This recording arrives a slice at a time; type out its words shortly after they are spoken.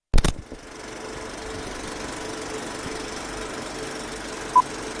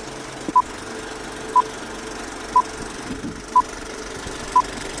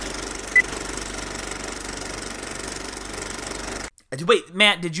Wait,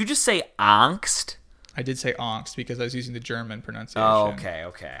 Matt, did you just say angst? I did say angst because I was using the German pronunciation. Oh,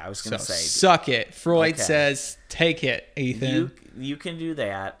 okay. I was going to say... Suck it. Freud says, take it, Ethan. You can do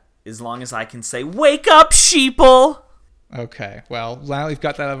that as long as I can say, wake up, sheeple! Okay, well, now we've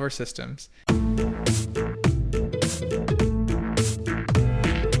got that out of our systems.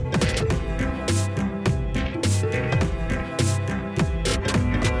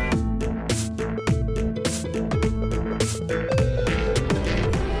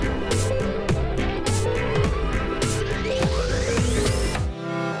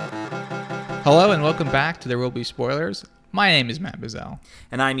 Hello and welcome back to There Will Be Spoilers. My name is Matt Bazell.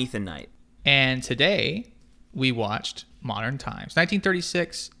 And I'm Ethan Knight. And today we watched Modern Times.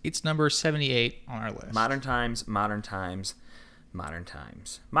 1936, it's number 78 on our list. Modern Times.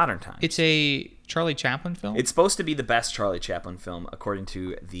 It's a Charlie Chaplin film? It's supposed to be the best Charlie Chaplin film, according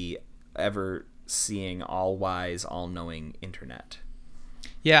to the ever-seeing, all-wise, all-knowing internet.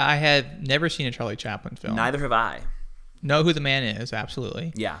 Yeah, I have never seen a Charlie Chaplin film. Neither have I. Know who the man is,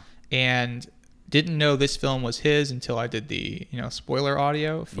 absolutely. Yeah. And didn't know this film was his until I did the spoiler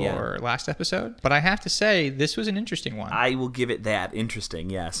audio for last episode. But I have to say, this was an interesting one. I will give it that. Interesting,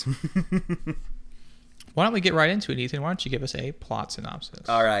 yes. Why don't we get right into it, Ethan? Why don't you give us a plot synopsis?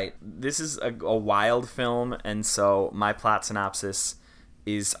 All right. This is a wild film, and so my plot synopsis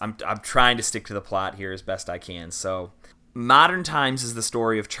is... I'm trying to stick to the plot here as best I can. So, Modern Times is the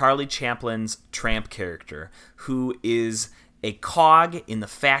story of Charlie Chaplin's tramp character, who is a cog in the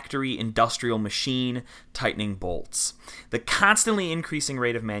factory industrial machine tightening bolts. The constantly increasing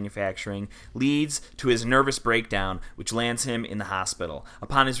rate of manufacturing leads to his nervous breakdown, which lands him in the hospital.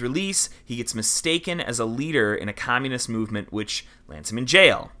 Upon his release, he gets mistaken as a leader in a communist movement, which lands him in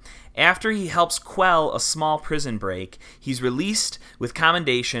jail. After he helps quell a small prison break, he's released with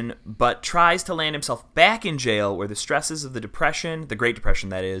commendation, but tries to land himself back in jail where the stresses of the Depression, the Great Depression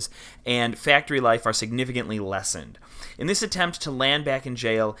that is, and factory life are significantly lessened. In this attempt to land back in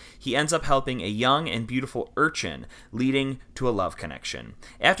jail, he ends up helping a young and beautiful urchin, leading to a love connection.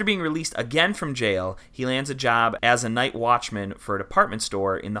 After being released again from jail, he lands a job as a night watchman for a department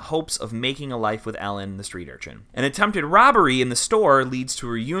store in the hopes of making a life with Ellen, the street urchin. An attempted robbery in the store leads to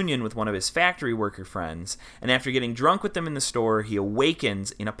a reunion with one of his factory worker friends, and after getting drunk with them in the store, he awakens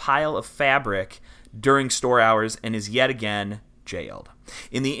in a pile of fabric during store hours and is yet again jailed.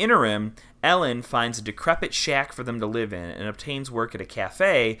 In the interim, Ellen finds a decrepit shack for them to live in and obtains work at a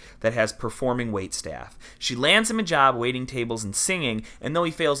cafe that has performing waitstaff. She lands him a job waiting tables and singing, and though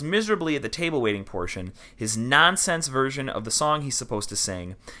he fails miserably at the table waiting portion, his nonsense version of the song he's supposed to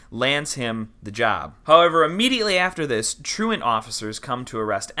sing lands him the job. However, immediately after this, truant officers come to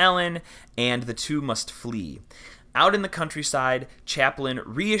arrest Ellen, and the two must flee. Out in the countryside, Chaplin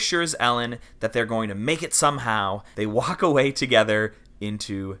reassures Ellen that they're going to make it somehow. They walk away together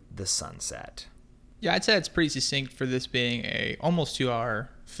into the sunset. Yeah, I'd say it's pretty succinct for this being a almost 2-hour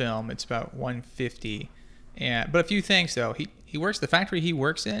film. It's about 150. But a few things though. He works, the factory he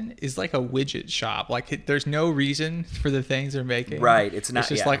works in is like a widget shop. Like there's no reason for the things they're making. Right. It's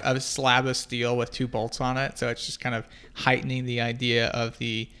just like a slab of steel with 2 bolts on it. So it's just kind of heightening the idea of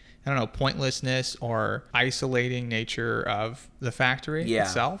the, pointlessness or isolating nature of the factory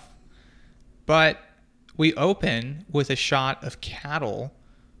itself. But we open with a shot of cattle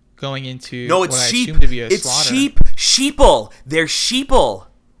going into what I sheep. Assume to be a slaughter. Sheeple. They're sheeple.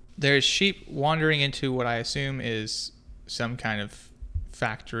 There's sheep wandering into what I assume is some kind of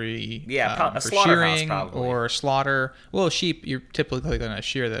factory. Yeah, a for slaughterhouse shearing probably. Or slaughter. Well, sheep, you're typically going to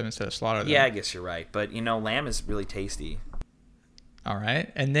shear them instead of slaughter them. Yeah, I guess you're right. But, lamb is really tasty. All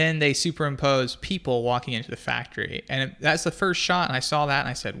right. And then they superimpose people walking into the factory. And that's the first shot, and I saw that, and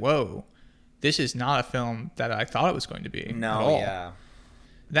I said, whoa. This is not a film that I thought it was going to be at all. Yeah.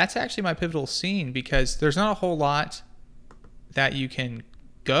 That's actually my pivotal scene because there's not a whole lot that you can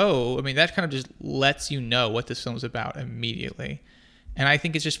go. I mean, that kind of just lets you know what this film's about immediately. And I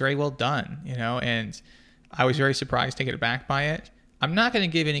think it's just very well done, and I was very surprised taken aback by it. I'm not going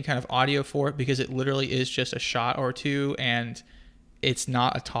to give any kind of audio for it because it literally is just a shot or two, and it's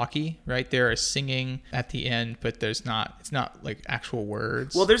not a talkie, right? There is singing at the end, but it's not like actual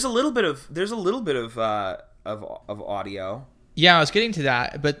words. Well, there's a little bit of audio. Yeah, I was getting to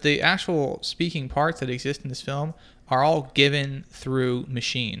that, but the actual speaking parts that exist in this film are all given through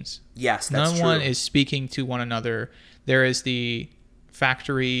machines. Yes, that's true. No one is speaking to one another. There is the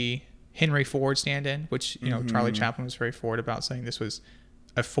factory Henry Ford stand-in, which Charlie Chaplin was very forward about, saying this was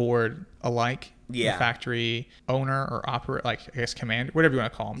a Ford alike. Yeah. The factory owner or operator, I guess commander, whatever you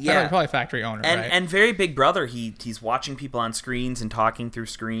want to call him. Yeah. Probably factory owner, right? And very big brother, he's watching people on screens and talking through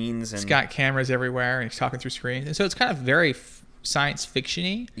screens. And he's got cameras everywhere and he's talking through screens. And so it's kind of very science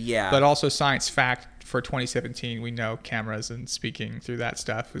fiction-y, Yeah. but also science fact. For 2017, we know cameras and speaking through that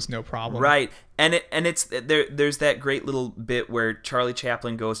stuff is no problem. Right. And it's there's that great little bit where Charlie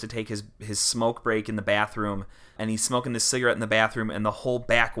Chaplin goes to take his smoke break in the bathroom, and he's smoking this cigarette in the bathroom, and the whole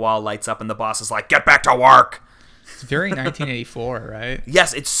back wall lights up, and the boss is like, "Get back to work." It's very 1984, right?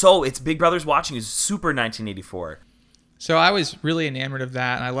 Yes, it's Big Brother's Watching is super 1984. So I was really enamored of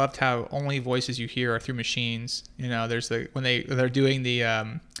that, and I loved how only voices you hear are through machines. You know, there's when they're doing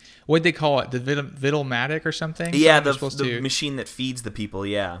the what'd they call it, the Vidalmatic or something? Yeah, the machine that feeds the people.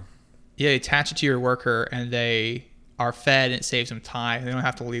 Yeah. Yeah, you attach it to your worker, and they are fed, and it saves them time. They don't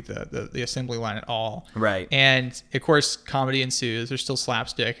have to leave the assembly line at all. Right. And of course, comedy ensues. There's still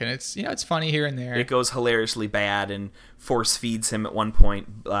slapstick, and it's funny here and there. It goes hilariously bad, and force feeds him at one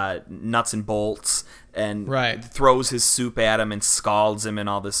point nuts and bolts, and throws his soup at him and scalds him and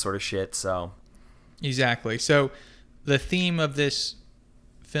all this sort of shit. So exactly. So the theme of this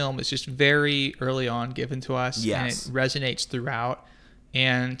film is just very early on given to us, yes, and it resonates throughout.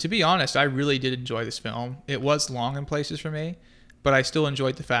 And to be honest, I really did enjoy this film. It was long in places for me, but I still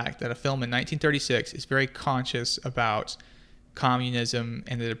enjoyed the fact that a film in 1936 is very conscious about communism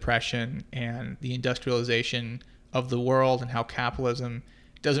and the Depression and the industrialization of the world, and how capitalism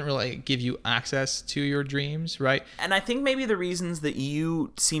doesn't really give you access to your dreams, right? And I think maybe the reasons that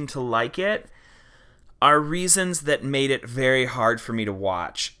you seem to like it are reasons that made it very hard for me to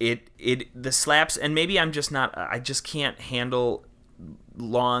watch. The slaps, and maybe I just can't handle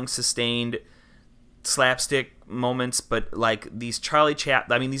long sustained slapstick moments, but like these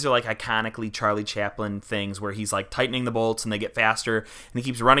these are like iconically Charlie Chaplin things where he's like tightening the bolts and they get faster, and he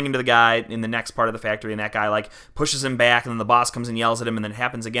keeps running into the guy in the next part of the factory, and that guy like pushes him back, and then the boss comes and yells at him, and then it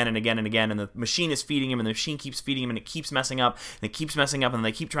happens again and again and again, and the machine is feeding him, and the machine keeps feeding him, and it keeps messing up, and it keeps messing up, and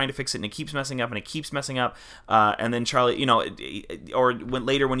they keep trying to fix it, and it keeps messing up, and it keeps messing up, and then Charlie,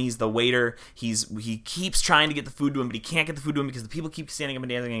 later when he's the waiter, he keeps trying to get the food to him, but he can't get the food to him because the people keep standing up and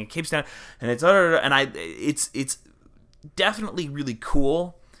dancing, and it keeps down, and it's definitely really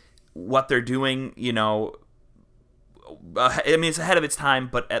cool what they're doing. I mean, it's ahead of its time,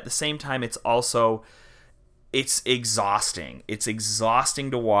 but at the same time, it's exhausting. It's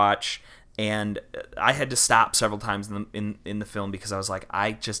exhausting to watch, and I had to stop several times in the film because I was like,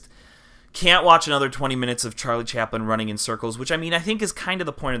 I just can't watch another 20 minutes of Charlie Chaplin running in circles. Which, I mean, I think is kind of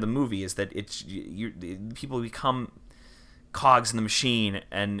the point of the movie, is that people become cogs in the machine,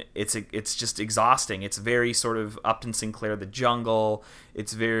 and it's just exhausting. It's very sort of Upton Sinclair, The Jungle.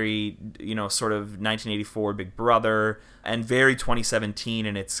 It's very sort of 1984 Big Brother, and very 2017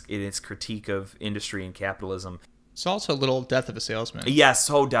 in its critique of industry and capitalism. It's also a little Death of a Salesman. Yes,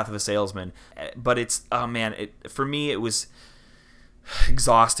 so Death of a Salesman. But it's for me it was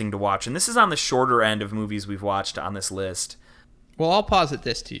exhausting to watch, and this is on the shorter end of movies we've watched on this list. Well, I'll posit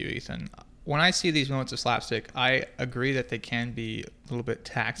this to you, Ethan. When I see these moments of slapstick, I agree that they can be a little bit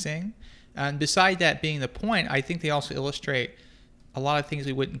taxing. And beside that being the point, I think they also illustrate a lot of things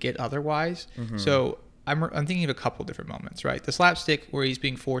we wouldn't get otherwise. Mm-hmm. So I'm thinking of a couple different moments, right? The slapstick where he's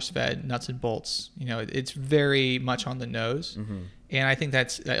being force-fed nuts and bolts, it's very much on the nose. Mm-hmm. And I think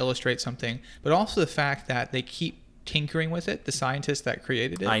that illustrates something. But also the fact that they keep tinkering with it, the scientist that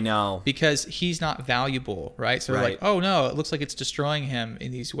created it. I know. Because he's not valuable, right? So they're like, oh no, it looks like it's destroying him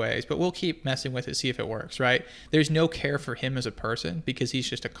in these ways, but we'll keep messing with it, see if it works, right? There's no care for him as a person because he's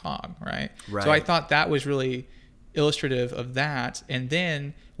just a cog, right? So I thought that was really illustrative of that. And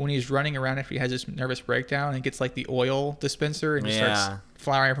then when he's running around after he has this nervous breakdown and gets like the oil dispenser and just starts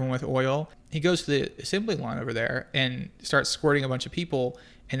flowering everyone with oil, he goes to the assembly line over there and starts squirting a bunch of people,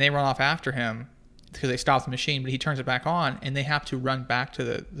 and they run off after him because they stopped the machine, but he turns it back on, and they have to run back to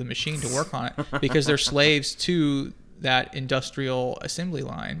the machine to work on it because they're slaves to that industrial assembly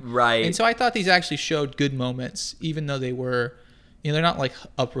line. Right. And so I thought these actually showed good moments, even though they were, they're not like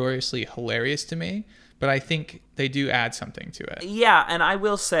uproariously hilarious to me, but I think they do add something to it. Yeah, and I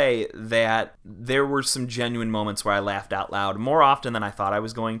will say that there were some genuine moments where I laughed out loud more often than I thought I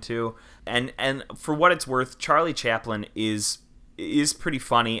was going to. And for what it's worth, Charlie Chaplin is pretty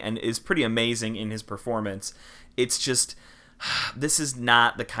funny and is pretty amazing in his performance. It's just, this is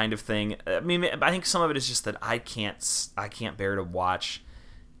not the kind of thing. I mean, I think some of it is just that I can't bear to watch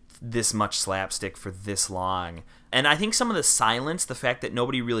this much slapstick for this long. And I think some of the silence, the fact that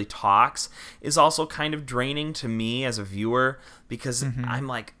nobody really talks, is also kind of draining to me as a viewer, because I'm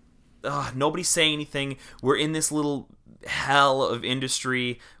like, nobody's saying anything. We're in this little hell of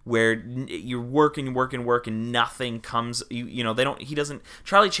industry where you're working, and nothing comes.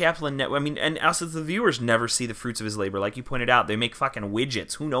 Charlie Chaplin, I mean, and us as the viewers never see the fruits of his labor. Like you pointed out, they make fucking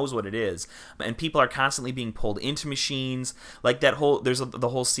widgets. Who knows what it is? And people are constantly being pulled into machines. Like the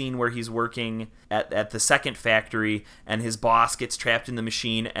whole scene where he's working at the second factory, and his boss gets trapped in the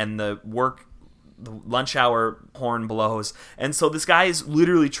machine, and the lunch hour horn blows, and so this guy is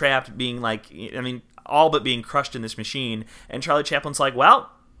literally trapped, being like, I mean, all but being crushed in this machine. And Charlie Chaplin's like,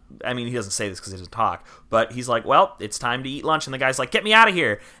 well, I mean, he doesn't say this because he doesn't talk, but he's like, well, it's time to eat lunch. And the guy's like, get me out of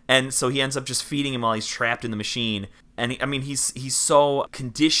here. And so he ends up just feeding him while he's trapped in the machine. And he's so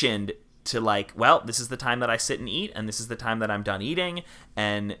conditioned to like, well, this is the time that I sit and eat, and this is the time that I'm done eating,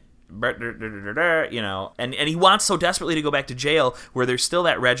 and and he wants so desperately to go back to jail where there's still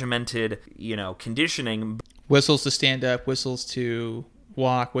that regimented, conditioning. Whistles to stand up, whistles to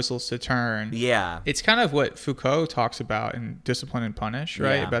walk, whistles to turn. Yeah. It's kind of what Foucault talks about in Discipline and Punish,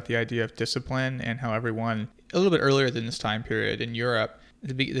 right? Yeah. About the idea of discipline, and how everyone, a little bit earlier than this time period in Europe,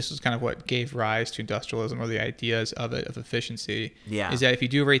 this was kind of what gave rise to industrialism, or the ideas of it, of efficiency. Yeah. Is that if you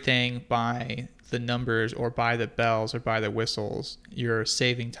do everything by the numbers, or by the bells, or by the whistles, you're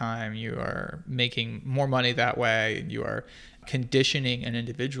saving time, you are making more money that way, and you are conditioning an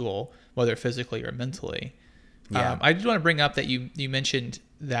individual, whether physically or mentally. Yeah. I just want to bring up that you mentioned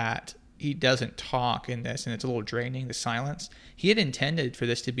that he doesn't talk in this, and it's a little draining, the silence. He had intended for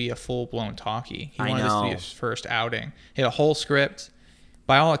this to be a full-blown talkie. He wanted this to be his first outing. He had a whole script.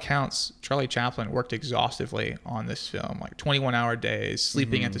 By all accounts, Charlie Chaplin worked exhaustively on this film, like 21-hour days,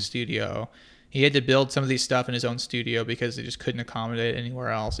 sleeping at the studio. He had to build some of these stuff in his own studio because they just couldn't accommodate it anywhere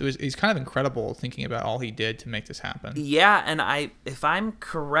else. It's kind of incredible thinking about all he did to make this happen. Yeah, and if I'm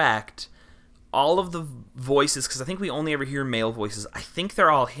correct, all of the voices, because I think we only ever hear male voices, I think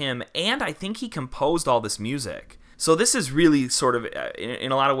they're all him, and I think he composed all this music. So this is really sort of,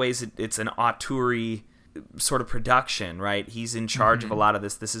 in a lot of ways, it's an auteur sort of production, right? He's in charge of a lot of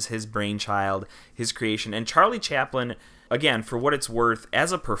this. This is his brainchild, his creation. And Charlie Chaplin, again, for what it's worth,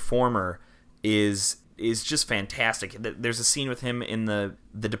 as a performer, is just fantastic. There's a scene with him in the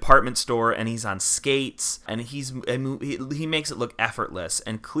department store, and he's on skates, and he makes it look effortless,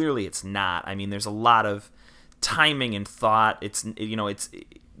 and clearly it's not. I mean, there's a lot of timing and thought.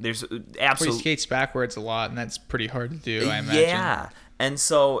 There's absolutely, he skates backwards a lot, and that's pretty hard to do, I imagine. Yeah, and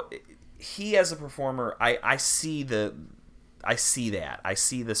so he, as a performer, I see that. I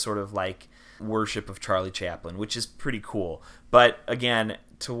see the sort of like worship of Charlie Chaplin, which is pretty cool. But again,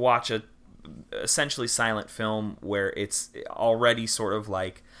 to watch a essentially silent film where it's already sort of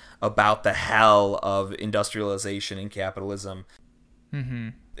like about the hell of industrialization and capitalism,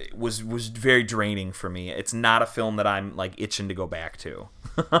 it was very draining for me. It's not a film that I'm like itching to go back to.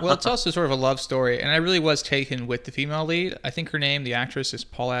 Well, it's also sort of a love story, and I really was taken with the female lead. I think her name, the actress, is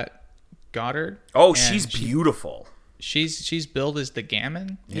Paulette Goddard. Oh, she's beautiful. She's billed as the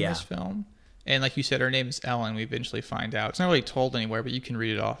gammon in this film. And like you said, her name is Ellen. We eventually find out. It's not really told anywhere, but you can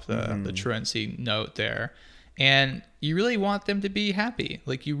read it off the truancy note there. And you really want them to be happy.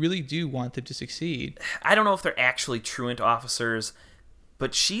 Like, you really do want them to succeed. I don't know if they're actually truant officers,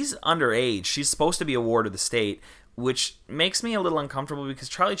 but she's underage. She's supposed to be a ward of the state, which makes me a little uncomfortable because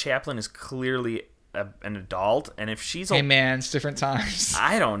Charlie Chaplin is clearly an adult, and if she's hey man, it's different times.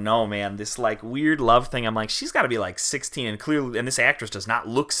 I don't know, man, this like weird love thing, I'm like, she's got to be like 16, and clearly, and this actress does not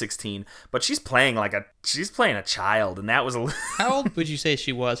look 16, but she's playing a child, and that was How old would you say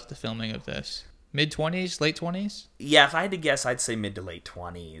she was at the filming of this? Mid-20s, late 20s? Yeah, if I had to guess, I'd say mid to late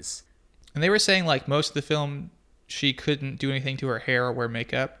 20s. And they were saying like most of the film she couldn't do anything to her hair or wear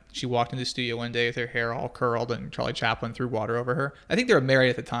makeup. She walked into the studio one day with her hair all curled, and Charlie Chaplin threw water over her. I think they were married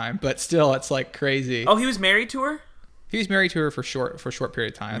at the time, but still, it's like crazy. Oh, he was married to her? He was married to her for a short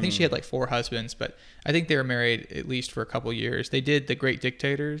period of time. I think she had like 4 husbands, but I think they were married at least for a couple years. They did The Great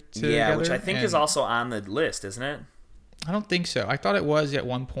Dictator together. Yeah, which I think is also on the list, isn't it? I don't think so. I thought it was at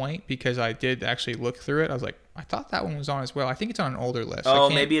one point because I did actually look through it. I was like, I thought that one was on as well. I think it's on an older list. Oh,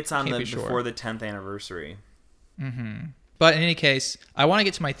 maybe it's on before the 10th anniversary. Mm-hmm. But in any case, I want to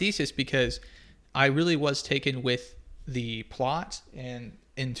get to my thesis because I really was taken with the plot and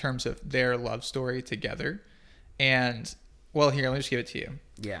in terms of their love story together. And, well, here, let me just give it to you.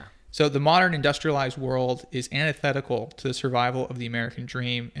 Yeah. So the modern industrialized world is antithetical to the survival of the American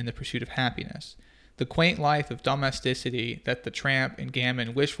dream and the pursuit of happiness. The quaint life of domesticity that the tramp and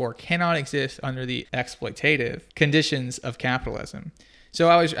gammon wish for cannot exist under the exploitative conditions of capitalism. So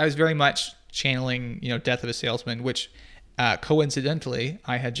I was very much channeling, Death of a Salesman, which coincidentally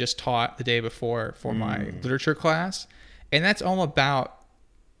I had just taught the day before for my literature class, and that's all about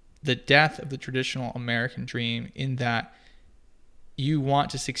the death of the traditional American dream in that you want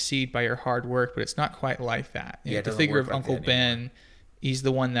to succeed by your hard work, but it's not quite like that. The figure of Uncle Ben, he's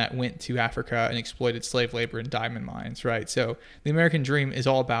the one that went to Africa and exploited slave labor in diamond mines, right? So the American dream is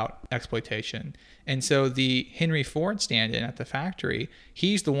all about exploitation. And so the Henry Ford stand-in at the factory,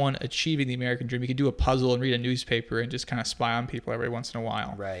 he's the one achieving the American dream. He could do a puzzle and read a newspaper and just kind of spy on people every once in a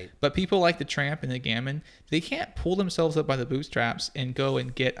while. Right. But people like the Tramp and the Gammon, they can't pull themselves up by the bootstraps and go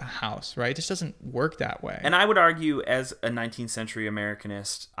and get a house, right? It just doesn't work that way. And I would argue, as a 19th century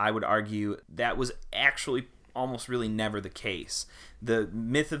Americanist, I would argue that was actually almost really never the case. The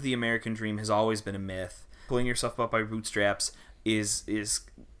myth of the American dream has always been a myth. Pulling yourself up by bootstraps is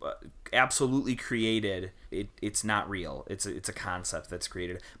absolutely created. It's not real. It's a concept that's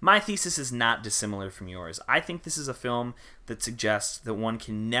created. My thesis is not dissimilar from yours. I think this is a film that suggests that one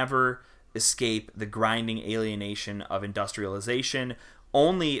can never escape the grinding alienation of industrialization.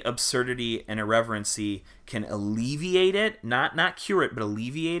 Only absurdity and irreverency can alleviate it, not cure it, but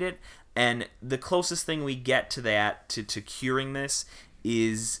alleviate it. And the closest thing we get to that, to curing this,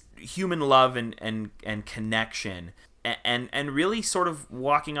 is human love and connection. And really sort of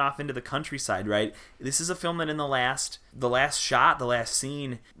walking off into the countryside, right? This is a film that in the last shot, the last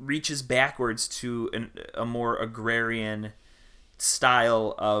scene, reaches backwards to a more agrarian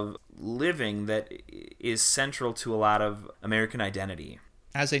style of living that is central to a lot of American identity.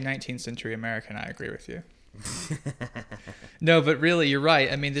 As a 19th century American, I agree with you. No, but really, you're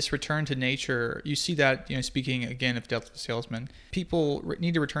right. I mean, this return to nature, you see that, speaking again of Death of a Salesman, people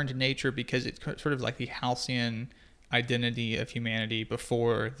need to return to nature because it's sort of like the halcyon identity of humanity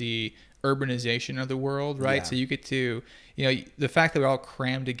before the urbanization of the world, right? Yeah. So you get to, the fact that we're all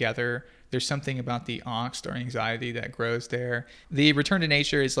crammed together, there's something about the angst or anxiety that grows there. The return to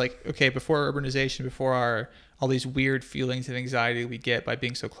nature is like, okay, before urbanization, before all these weird feelings of anxiety we get by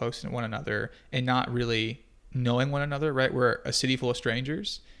being so close to one another and not really knowing one another, right? We're a city full of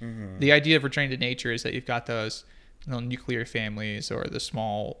strangers. Mm-hmm. The idea of returning to nature is that you've got those nuclear families or the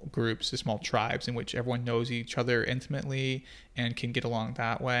small groups, the small tribes in which everyone knows each other intimately and can get along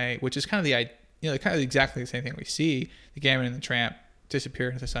that way, which is kind of exactly the same thing we see. The Gammon and the Tramp disappear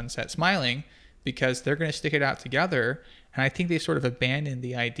into the sunset smiling because they're going to stick it out together. And I think they sort of abandon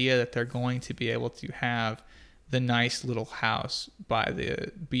the idea that they're going to be able to have the nice little house by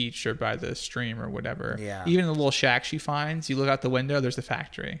the beach or by the stream or whatever. Yeah. Even the little shack she finds, you look out the window, there's the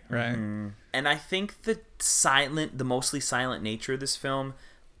factory, right? Mm-hmm. And I think the mostly silent nature of this film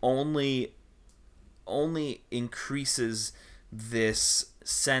only increases this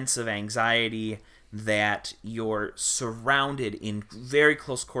sense of anxiety that you're surrounded in very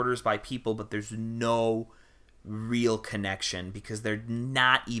close quarters by people, but there's no real connection because they're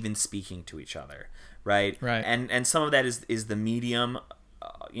not even speaking to each other. Right. And some of that is the medium,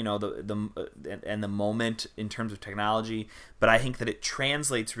 and the moment in terms of technology. But I think that it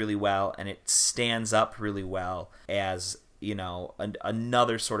translates really well and it stands up really well as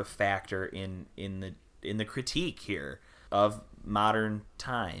another sort of factor in the critique here of modern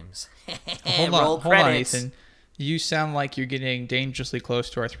times. Hold on, Ethan. You sound like you're getting dangerously close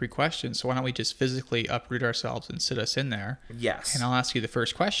to our 3 questions, so why don't we just physically uproot ourselves and sit us in there? Yes. And I'll ask you the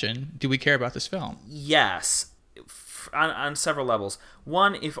first question. Do we care about this film? Yes. On several levels.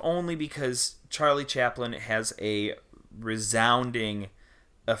 One, if only because Charlie Chaplin has a resounding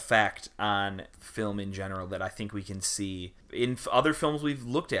effect on film in general that I think we can see in other films we've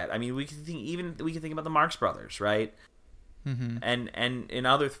looked at. I mean, we can think about the Marx Brothers, right? Mm-hmm. And in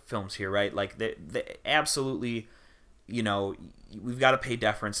other films here, right? Like they absolutely, we've got to pay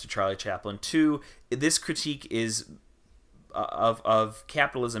deference to Charlie Chaplin. 2, this critique is of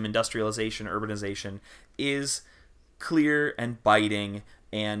capitalism, industrialization, urbanization is clear and biting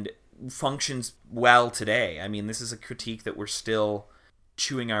and functions well today. I mean, this is a critique that we're still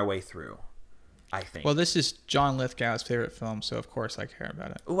chewing our way through, I think. Well, this is John Lithgow's favorite film, so of course I care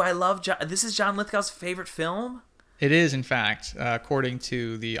about it. Oh, I love this is John Lithgow's favorite film? It is, in fact, according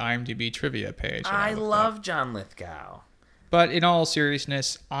to the IMDb trivia page. I love John Lithgow. But in all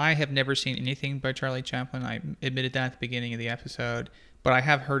seriousness, I have never seen anything by Charlie Chaplin. I admitted that at the beginning of the episode. But I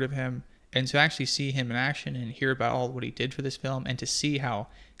have heard of him. And to actually see him in action and hear about all what he did for this film and to see how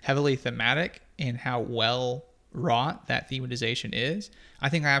heavily thematic and how well wrought that thematization is, I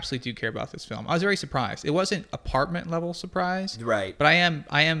think I absolutely do care about this film. I was very surprised. It wasn't apartment level surprise, right? But I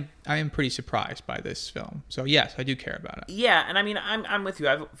am pretty surprised by this film. So yes, I do care about it. Yeah, and I mean, I'm with you.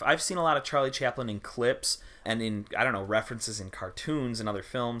 I've seen a lot of Charlie Chaplin in clips and in references in cartoons and other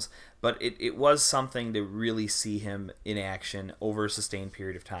films, but it was something to really see him in action over a sustained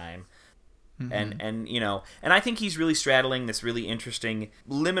period of time. And you know, and I think he's really straddling this really interesting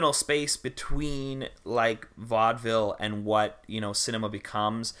liminal space between like vaudeville and what, you know, cinema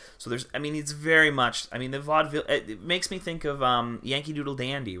becomes. So there's, I mean, it's very much, I mean, the vaudeville, it makes me think of Yankee Doodle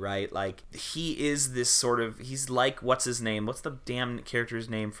Dandy, right? Like, he is this sort of, he's like, what's his name? What's the damn character's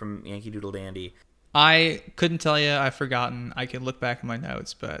name from Yankee Doodle Dandy? I couldn't tell you. I've forgotten. I can look back in my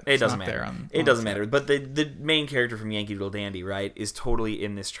notes, but it doesn't not matter. There it doesn't matter. But the main character from Yankee Doodle Dandy, right, is totally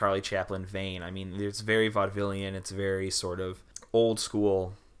in this Charlie Chaplin vein. I mean, it's very vaudevillian. It's very sort of old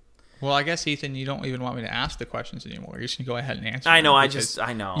school. Well, I guess, Ethan, you don't even want me to ask the questions anymore. You're just going to go ahead and answer I know. them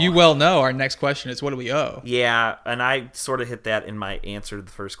I know. You well know our next question is, what do we owe? Yeah, and I sort of hit that in my answer to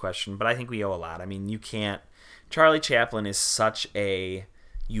the first question, but I think we owe a lot. I mean, you can't... Charlie Chaplin is such a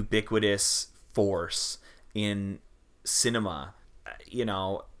ubiquitous force in cinema. You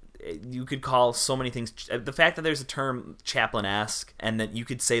know, you could call so many things... The fact that there's a term Chaplin-esque, and that you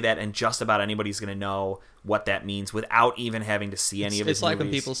could say that and just about anybody's going to know what that means without even having to see any of his It's like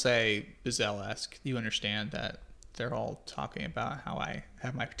movies. when people say Bizelle-esque, you understand that they're all talking about how I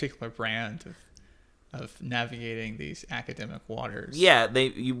have my particular brand of navigating these academic waters. Yeah,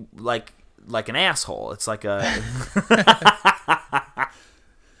 you like an asshole. It's like a...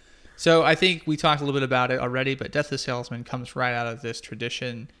 So I think we talked a little bit about it already, but Death of the Salesman comes right out of this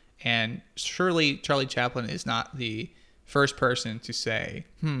tradition, and surely Charlie Chaplin is not the first person to say,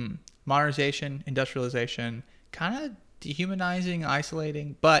 modernization, industrialization, kind of dehumanizing,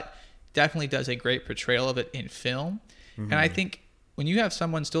 isolating, but definitely does a great portrayal of it in film. And I think when you have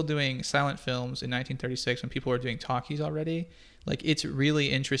someone still doing silent films in 1936 when people are doing talkies already, like, it's really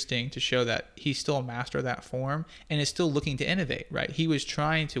interesting to show that he's still a master of that form and is still looking to innovate, right? He was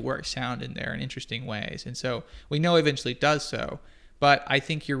trying to work sound in there in interesting ways. And so we know eventually does so. But I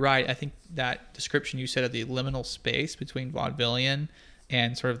think you're right. I think that description you said of the liminal space between vaudevillian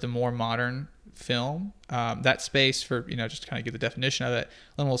and sort of the more modern film, that space for, you know, just to kind of give the definition of it,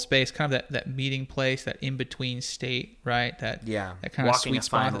 liminal space, kind of that meeting place, that in-between state, right? That kind of walking sweet a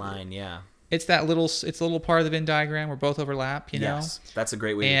spot. fine line, yeah. It's a little part of the Venn diagram where both overlap, you know? Yes, that's a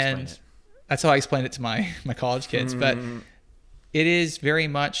great way to explain it. That's how I explained it to my college kids. But it is very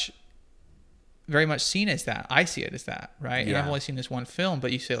much seen as that. I see it as that, right? Yeah. And I've only seen this one film,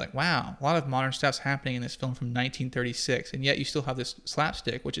 but you say, like, wow, a lot of modern stuff's happening in this film from 1936, and yet you still have this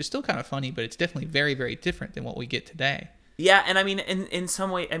slapstick, which is still kind of funny, but it's definitely very, very different than what we get today. Yeah, and I mean, in some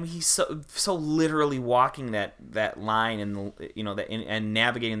way, I mean, he's so literally walking that line, and you know, and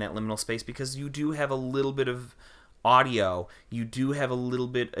navigating that liminal space, because you do have a little bit of audio, you do have a little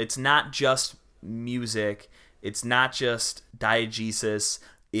bit. It's not just music, it's not just diegesis.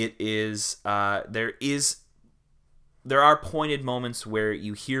 It is there are pointed moments where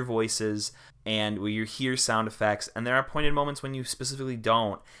you hear voices and where you hear sound effects, and there are pointed moments when you specifically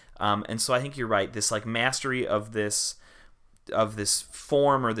don't. And so I think you're right. This like mastery of this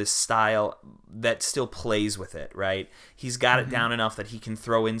form or this style that still plays with it, right? He's got it down enough that he can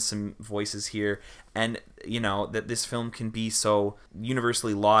throw in some voices here, and you know that this film can be so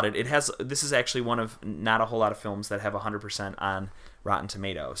universally lauded. This is actually one of not a whole lot of films that have 100% on Rotten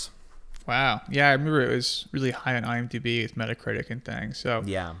Tomatoes. Wow. Yeah, I remember it was really high on IMDb with Metacritic and things. So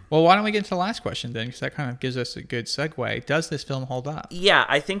yeah. Well, why don't we get into the last question then? Because that kind of gives us a good segue. Does this film hold up? Yeah,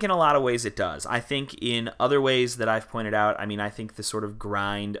 I think in a lot of ways it does. I think in other ways that I've pointed out, I mean, I think the sort of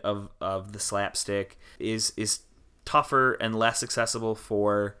grind of the slapstick is tougher and less accessible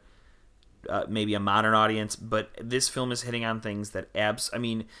for maybe a modern audience. But this film is hitting on things that I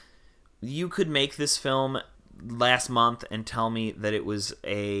mean, you could make this film last month and tell me that it was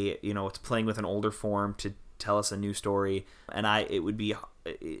it's playing with an older form to tell us a new story, and it would be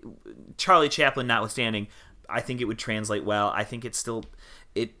Charlie Chaplin notwithstanding, I think it would translate well. I think it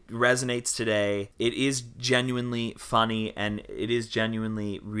resonates today. It is genuinely funny, and it is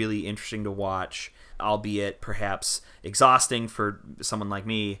genuinely really interesting to watch, albeit perhaps exhausting for someone like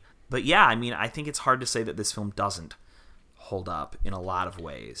me. But yeah, I mean, I think it's hard to say that this film doesn't hold up in a lot of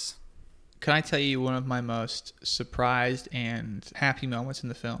ways. Can I tell you one of my most surprised and happy moments in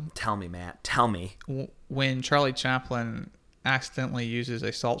the film? Tell me, Matt. Tell me. When Charlie Chaplin accidentally uses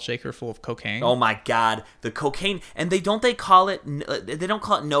a salt shaker full of cocaine. Oh my God, the cocaine! And they don't call it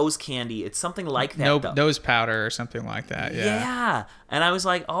nose candy. It's something like that. Nose powder or something like that. Yeah. Yeah, and I was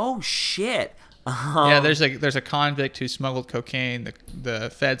like, oh shit. Yeah, there's a convict who smuggled cocaine.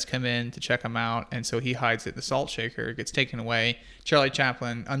 The feds come in to check him out, and so he hides it. The salt shaker gets taken away. Charlie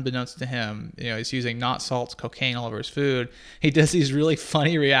Chaplin, unbeknownst to him, is using not salt, cocaine all over his food. He does these really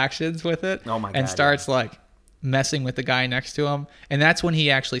funny reactions with it. Oh my God! And starts like, messing with the guy next to him, and that's when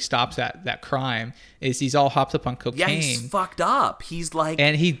he actually stops that crime. Is he's all hopped up on cocaine? Yeah, he's fucked up. He's like,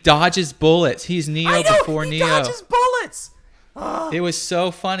 and he dodges bullets. He's Neo before Neo. He dodges bullets. It was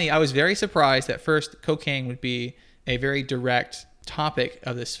so funny. I was very surprised at first cocaine would be a very direct topic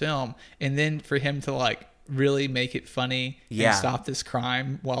of this film, and then for him to like really make it funny and stop this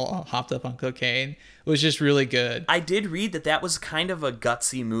crime while hopped up on cocaine was just really good. I did read that was kind of a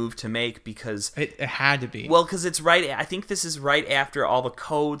gutsy move to make because it had to be. Well, because it's right. I think this is right after all the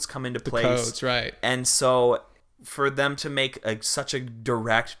codes come into place. Codes, right? And so for them to make such a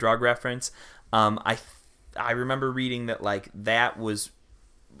direct drug reference, I remember reading that like that was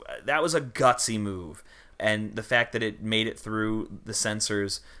a gutsy move, and the fact that it made it through the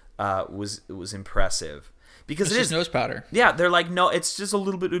censors was impressive. Because it's just nose powder. Yeah, they're like, no, it's just a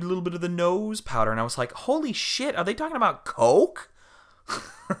little bit of the nose powder, and I was like, holy shit, are they talking about coke?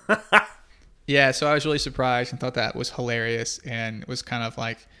 Yeah, so I was really surprised and thought that was hilarious, and it was kind of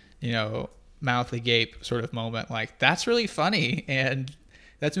like, mouth agape sort of moment. Like, that's really funny, and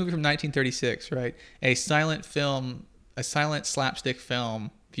that's a movie from 1936, right? A silent slapstick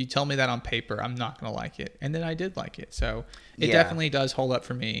film. If you tell me that on paper, I'm not going to like it. And then I did like it. So it definitely does hold up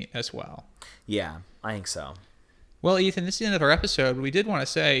for me as well. Yeah, I think so. Well, Ethan, this is the end of our episode. We did want to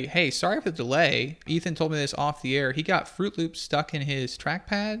say, hey, sorry for the delay. Ethan told me this off the air. He got Fruit Loops stuck in his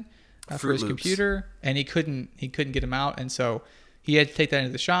trackpad for his computer, and he couldn't get them out. And so he had to take that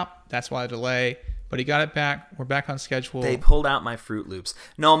into the shop. That's why the delay. But he got it back. We're back on schedule. They pulled out my Fruit Loops.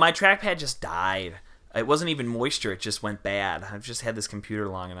 No, my trackpad just died. It wasn't even moisture. It just went bad. I've just had this computer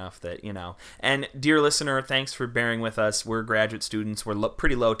long enough that, And dear listener, thanks for bearing with us. We're graduate students. We're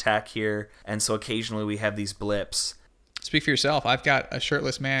pretty low tech here. And so occasionally we have these blips. Speak for yourself. I've got a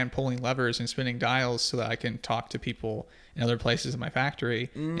shirtless man pulling levers and spinning dials so that I can talk to people in other places in my factory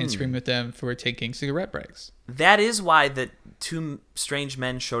and scream at them for taking cigarette breaks. That is why the two strange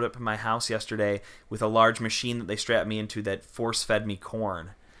men showed up at my house yesterday with a large machine that they strapped me into that force-fed me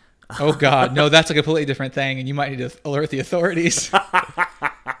corn. Oh, God. No, that's a completely different thing, and you might need to alert the authorities.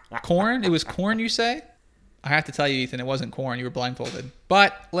 Corn? It was corn, you say? I have to tell you, Ethan, it wasn't corn. You were blindfolded.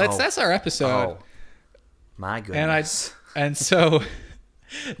 But that's our episode. Oh, my goodness. And so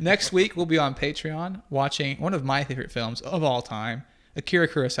next week we'll be on Patreon watching one of my favorite films of all time, Akira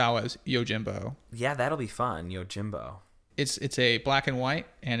Kurosawa's Yojimbo. Yeah, that'll be fun, Yojimbo. It's a black and white,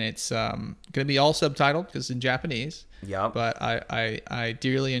 and it's going to be all subtitled because it's in Japanese. Yep. But I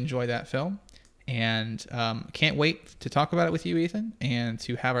dearly enjoy that film, and can't wait to talk about it with you, Ethan, and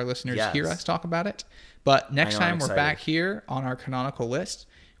to have our listeners hear us talk about it. But next time we're back here on our canonical list,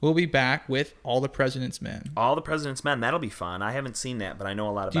 we'll be back with All the President's Men. All the President's Men. That'll be fun. I haven't seen that, but I know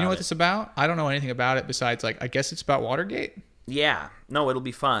a lot about it. Do you know what it's about? I don't know anything about it besides, I guess it's about Watergate? Yeah. No, it'll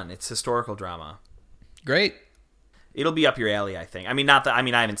be fun. It's historical drama. Great. It'll be up your alley, I think. I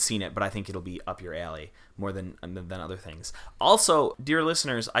haven't seen it, but I think it'll be up your alley more than other things. Also, dear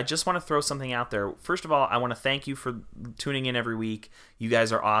listeners, I just want to throw something out there. First of all, I want to thank you for tuning in every week. You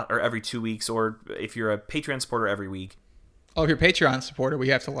guys are or every 2 weeks, or if you're a Patreon supporter, every week. Oh, if you're a Patreon supporter, we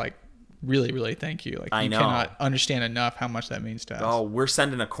have to really, really thank you. I know. Cannot understand enough how much that means to us. Oh, we're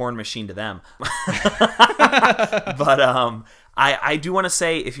sending a corn machine to them. But I do want to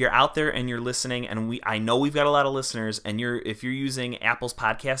say, if you're out there and you're listening, and I know we've got a lot of listeners, and if you're using Apple's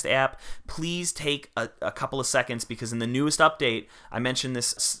podcast app, please take a couple of seconds, because in the newest update, I mentioned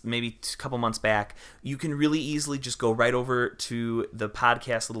this maybe a couple months back, you can really easily just go right over to the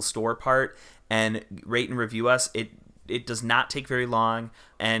podcast little store part and rate and review us. It does not take very long,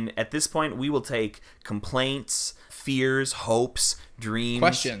 and at this point, we will take complaints, fears, hopes, dreams.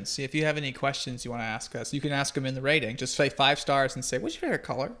 Questions. If you have any questions you want to ask us, you can ask them in the rating. Just say 5 stars and say, what's your favorite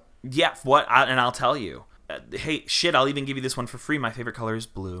color? Yeah, and I'll tell you. Hey, shit, I'll even give you this one for free. My favorite color is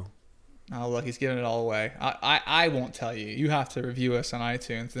blue. Oh, look, he's giving it all away. I won't tell you. You have to review us on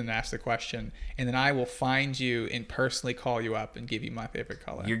iTunes and ask the question, and then I will find you and personally call you up and give you my favorite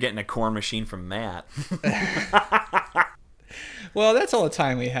color. You're getting a corn machine from Matt. Well, that's all the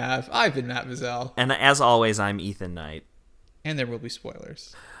time we have. I've been Matt Vazell. And as always, I'm Ethan Knight. And there will be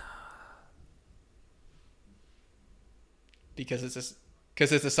spoilers. Because it's a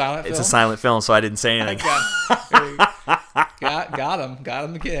silent film? It's a silent film, so I didn't say anything. Got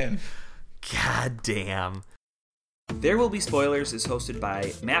him again. God damn. There Will Be Spoilers is hosted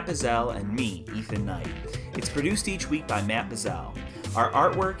by Matt Bazell and me, Ethan Knight. It's produced each week by Matt Bazell. Our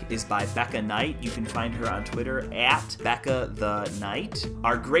artwork is by Becca Knight. You can find her on Twitter at Becca the Knight.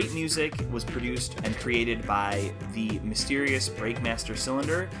 Our great music was produced and created by the mysterious Breakmaster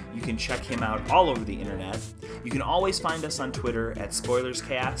Cylinder. You can check him out all over the internet. You can always find us on Twitter at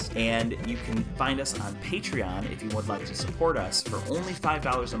SpoilersCast, and you can find us on Patreon if you would like to support us for only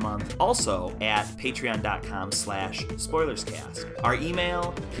 $5 a month, also at patreon.com/spoilerscast. Our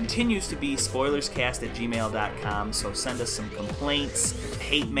email continues to be spoilerscast@gmail.com, so send us some complaints,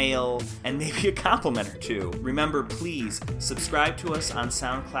 hate mail, and maybe a compliment or two. Remember, please subscribe to us on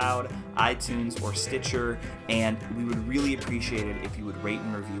SoundCloud, iTunes, or Stitcher, and we would really appreciate it if you would rate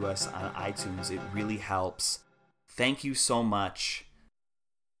and review us on iTunes. It really helps. Thank you so much.